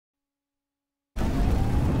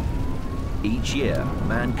Each year,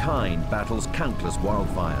 mankind battles countless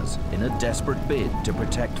wildfires in a desperate bid to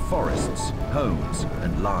protect forests, homes,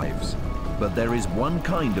 and lives. But there is one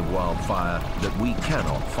kind of wildfire that we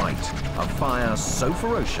cannot fight. A fire so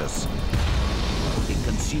ferocious, it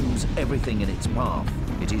consumes everything in its path.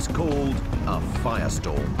 It is called a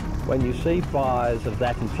firestorm. When you see fires of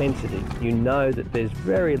that intensity, you know that there's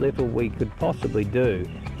very little we could possibly do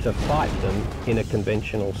to fight them in a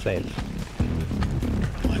conventional sense.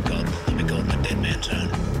 Oh my God, I'll be caught in a dead man's zone.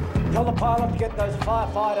 Tell the pilot to get those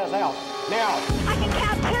firefighters out, now! I can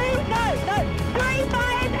count 3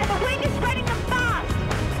 fires and the wind is spreading them fast!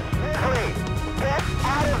 Leslie, get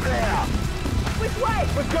out of there! Which way?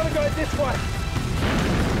 We've got to go this way!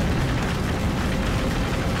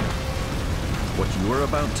 What you are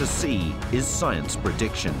about to see is science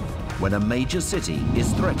prediction. When a major city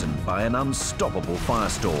is threatened by an unstoppable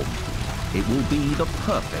firestorm, it will be the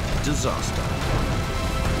perfect disaster.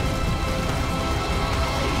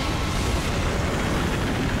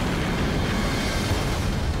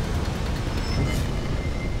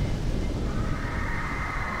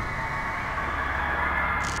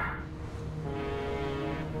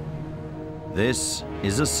 This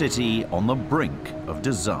is a city on the brink of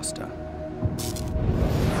disaster.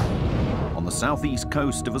 On the southeast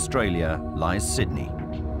coast of Australia lies Sydney.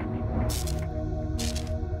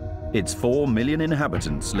 Its 4 million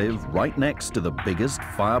inhabitants live right next to the biggest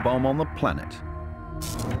firebomb on the planet.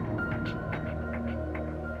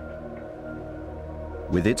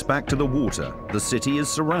 With its back to the water, the city is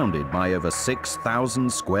surrounded by over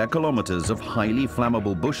 6,000 square kilometers of highly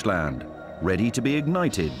flammable bushland, ready to be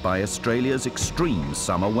ignited by Australia's extreme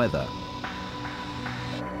summer weather.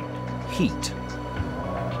 Heat,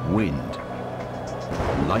 wind,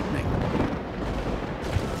 lightning.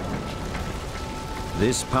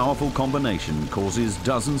 This powerful combination causes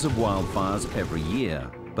dozens of wildfires every year,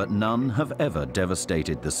 but none have ever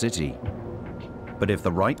devastated the city. But if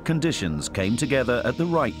the right conditions came together at the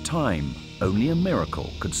right time, only a miracle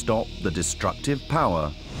could stop the destructive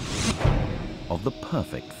power of the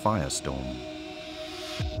perfect firestorm.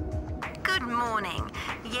 Good morning.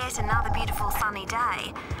 Yet another beautiful sunny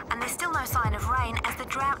day, and there's still no sign of rain as the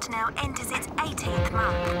drought now enters its 18th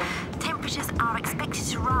month. Temperatures are expected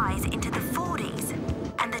to rise into the 40s,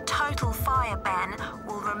 and the total fire ban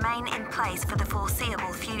will remain in place for the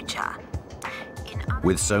foreseeable future.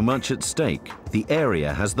 With so much at stake, the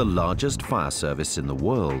area has the largest fire service in the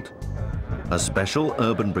world. A special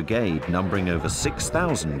urban brigade numbering over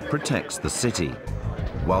 6,000 protects the city,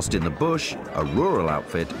 whilst in the bush, a rural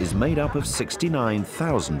outfit is made up of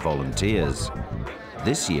 69,000 volunteers.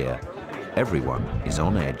 This year, everyone is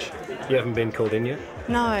on edge. You haven't been called in yet?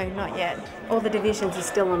 No, not yet. All the divisions are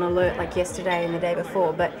still on alert like yesterday and the day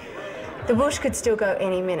before, but the bush could still go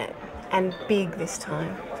any minute, and big this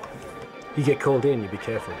time. You get called in, you be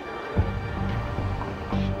careful.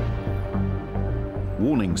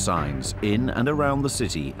 Warning signs in and around the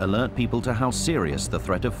city alert people to how serious the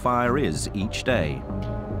threat of fire is each day.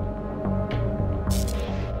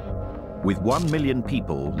 With 1 million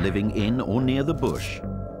people living in or near the bush,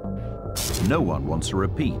 no one wants a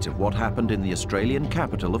repeat of what happened in the Australian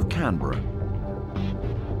capital of Canberra.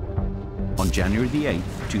 On January the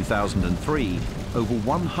 8th, 2003, over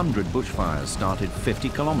 100 bushfires started 50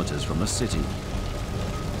 kilometres from the city.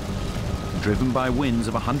 Driven by winds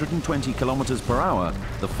of 120 kilometres per hour,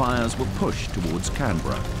 the fires were pushed towards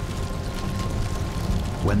Canberra.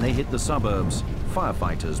 When they hit the suburbs,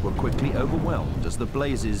 firefighters were quickly overwhelmed as the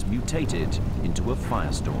blazes mutated into a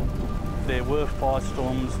firestorm. There were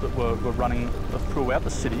firestorms that were running throughout the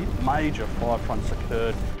city. Major fire fronts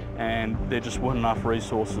occurred, and there just weren't enough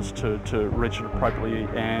resources to reach it appropriately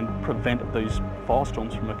and prevent these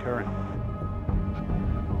firestorms from occurring.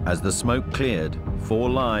 As the smoke cleared, 4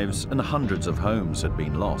 lives and hundreds of homes had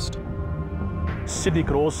been lost. Sydney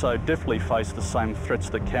could also definitely face the same threats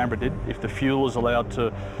that Canberra did if the fuel is allowed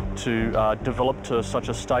to develop to such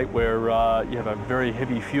a state where you have a very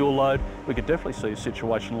heavy fuel load. We could definitely see a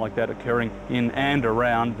situation like that occurring in and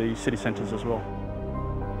around the city centres as well.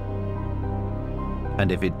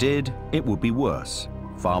 And if it did, it would be worse.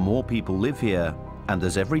 Far more people live here, and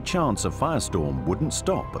there's every chance a firestorm wouldn't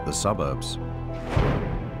stop at the suburbs.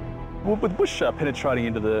 Well, with bush penetrating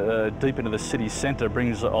into deep into the city centre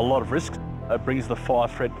brings a lot of risks. It brings the fire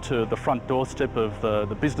threat to the front doorstep of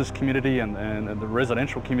the business community and the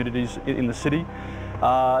residential communities in the city.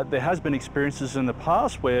 There has been experiences in the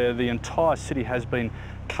past where the entire city has been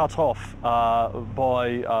cut off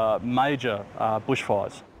by major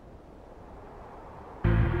bushfires.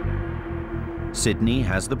 Sydney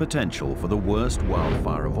has the potential for the worst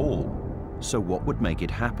wildfire of all. So what would make it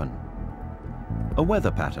happen? a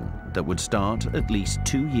weather pattern that would start at least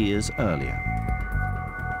 2 years earlier.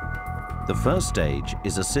 The first stage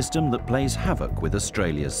is a system that plays havoc with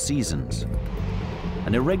Australia's seasons,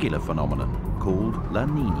 an irregular phenomenon called La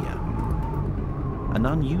Niña. An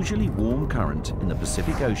unusually warm current in the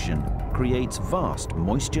Pacific Ocean creates vast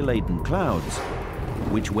moisture-laden clouds,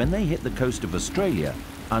 which when they hit the coast of Australia,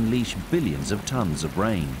 unleash billions of tons of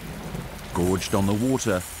rain. Gorged on the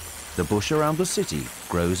water, the bush around the city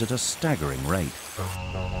grows at a staggering rate.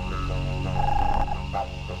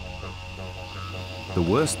 The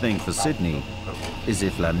worst thing for Sydney is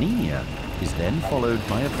if La Niña is then followed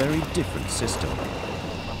by a very different system.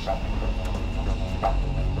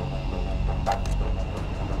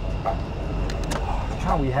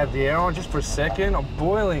 Can't we have the air on just for a second? I'm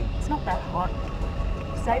boiling. It's not that hot.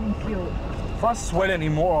 Saving fuel. If I sweat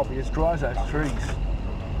anymore, I'll be as dry as those trees.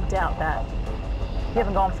 Doubt that. You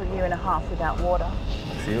haven't gone for a year and a half without water.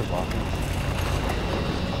 It feels like it.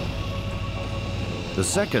 The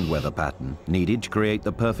second weather pattern needed to create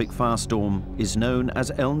the perfect firestorm is known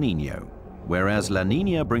as El Niño. Whereas La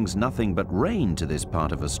Niña brings nothing but rain to this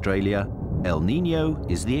part of Australia, El Niño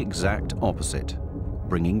is the exact opposite,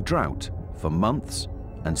 bringing drought for months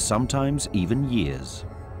and sometimes even years.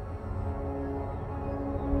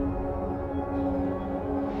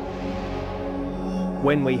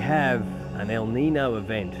 When we have an El Nino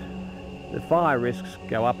event, the fire risks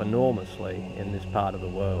go up enormously in this part of the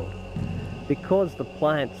world because the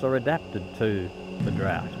plants are adapted to the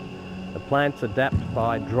drought. The plants adapt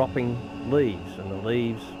by dropping leaves, and the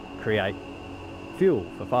leaves create fuel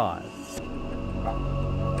for fires.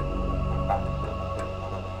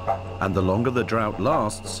 And the longer the drought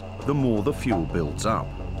lasts, the more the fuel builds up.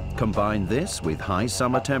 Combine this with high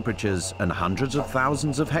summer temperatures and hundreds of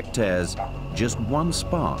thousands of hectares, just one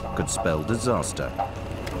spark could spell disaster.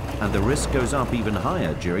 And the risk goes up even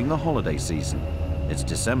higher during the holiday season. It's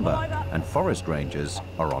December, and forest rangers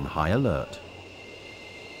are on high alert.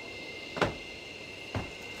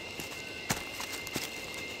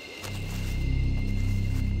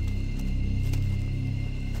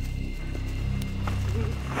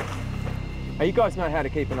 Hey, you guys know how to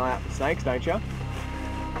keep an eye out for snakes, don't you?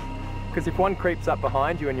 Because if one creeps up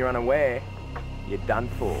behind you and you're unaware, you're done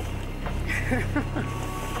for.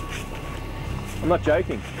 I'm not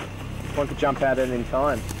joking. One could jump out at any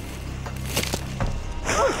time.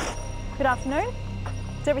 Good afternoon.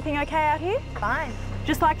 Is everything okay out here? Fine.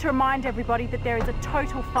 Just like to remind everybody that there is a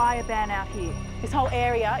total fire ban out here. This whole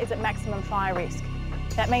area is at maximum fire risk.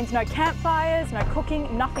 That means no campfires, no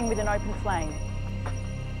cooking, nothing with an open flame.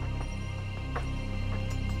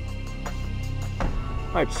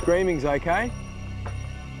 Hope screaming's okay.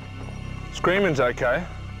 Screaming's okay,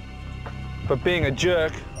 but being a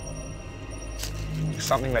jerk is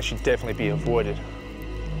something that should definitely be avoided.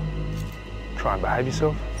 Try and behave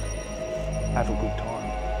yourself. Have a good time.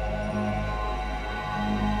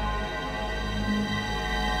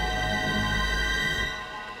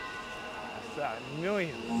 That's that, a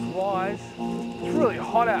million flies. It's really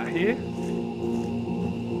hot out here.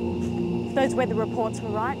 If those weather reports were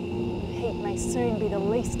right, heat may soon be the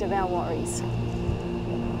least of our worries.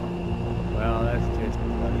 Well, that's just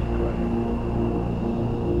bloody great.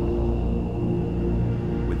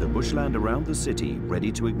 With the bushland around the city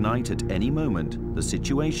ready to ignite at any moment, the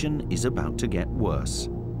situation is about to get worse.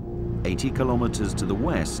 80 kilometers to the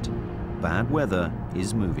west, bad weather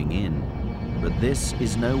is moving in. But this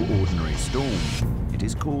is no ordinary storm. It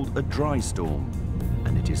is called a dry storm,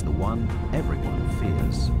 and it is the one everyone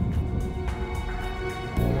fears.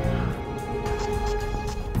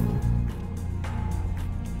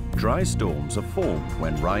 Dry storms are formed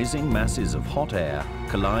when rising masses of hot air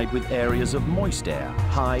collide with areas of moist air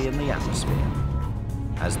high in the atmosphere.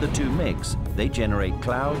 As the two mix, they generate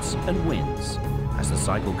clouds and winds. As the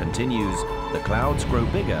cycle continues, the clouds grow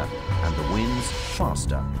bigger and the winds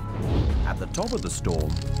faster. At the top of the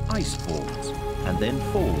storm, ice forms and then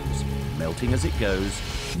falls, melting as it goes,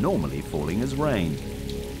 normally falling as rain.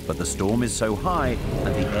 But the storm is so high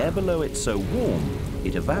and the air below it so warm,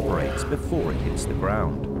 it evaporates before it hits the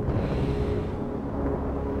ground.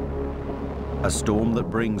 A storm that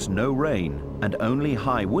brings no rain and only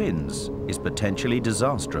high winds is potentially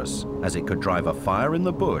disastrous, as it could drive a fire in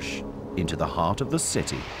the bush into the heart of the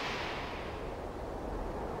city.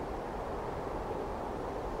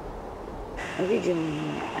 What are you doing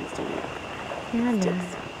here? I don't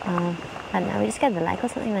know. I don't know. We just go to the lake or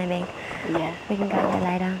something, maybe. Yeah. We can go there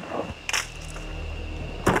later.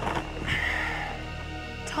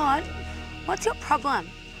 Todd, what's your problem?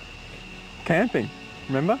 Camping,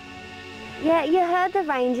 remember? Yeah, you heard the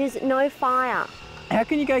rangers, no fire. How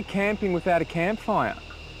can you go camping without a campfire?